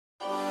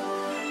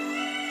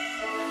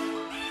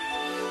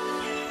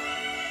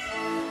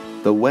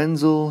The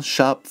WENZEL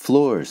shop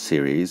floor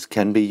series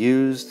can be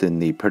used in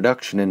the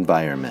production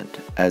environment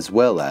as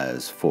well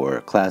as for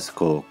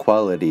classical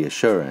quality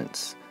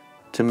assurance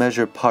to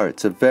measure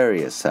parts of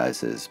various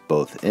sizes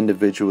both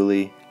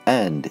individually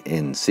and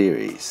in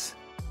series.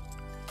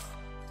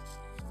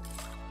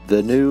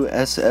 The new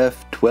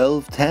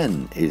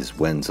SF1210 is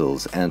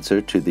WENZEL's answer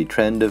to the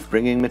trend of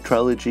bringing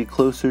metrology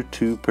closer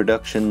to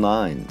production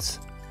lines.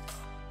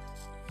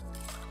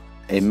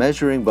 A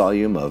measuring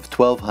volume of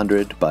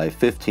 1200 by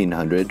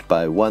 1500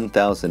 by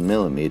 1000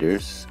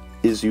 millimeters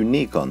is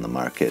unique on the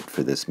market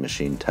for this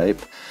machine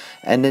type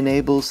and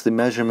enables the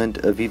measurement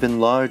of even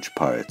large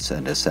parts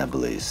and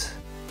assemblies.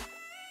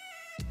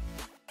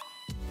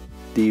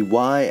 The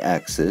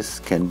Y-axis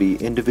can be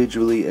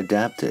individually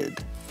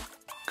adapted.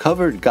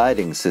 Covered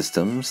guiding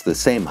systems the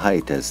same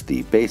height as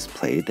the base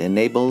plate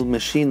enable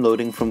machine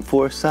loading from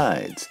 4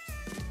 sides,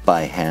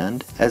 by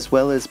hand as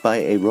well as by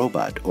a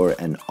robot or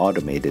an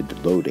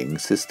automated loading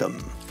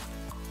system.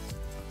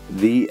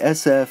 The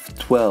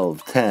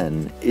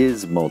SF1210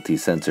 is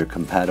multi-sensor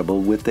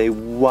compatible with a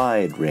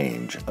wide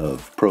range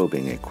of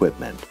probing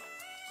equipment.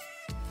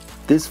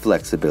 This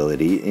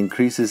flexibility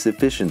increases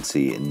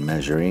efficiency in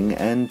measuring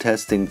and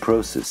testing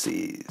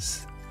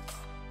processes.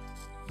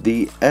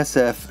 The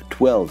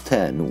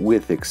SF1210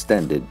 with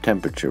extended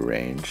temperature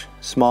range,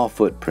 small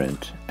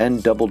footprint,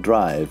 and double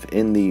drive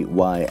in the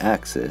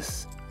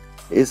Y-axis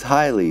is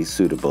highly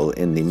suitable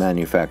in the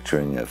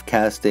manufacturing of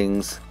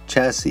castings,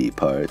 chassis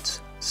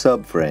parts,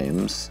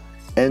 subframes,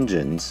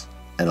 engines,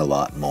 and a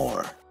lot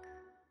more.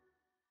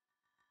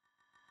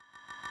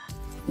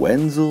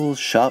 WENZEL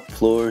Shop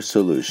Floor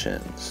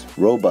Solutions.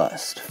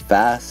 Robust,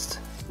 fast,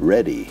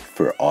 ready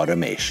for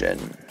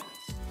automation.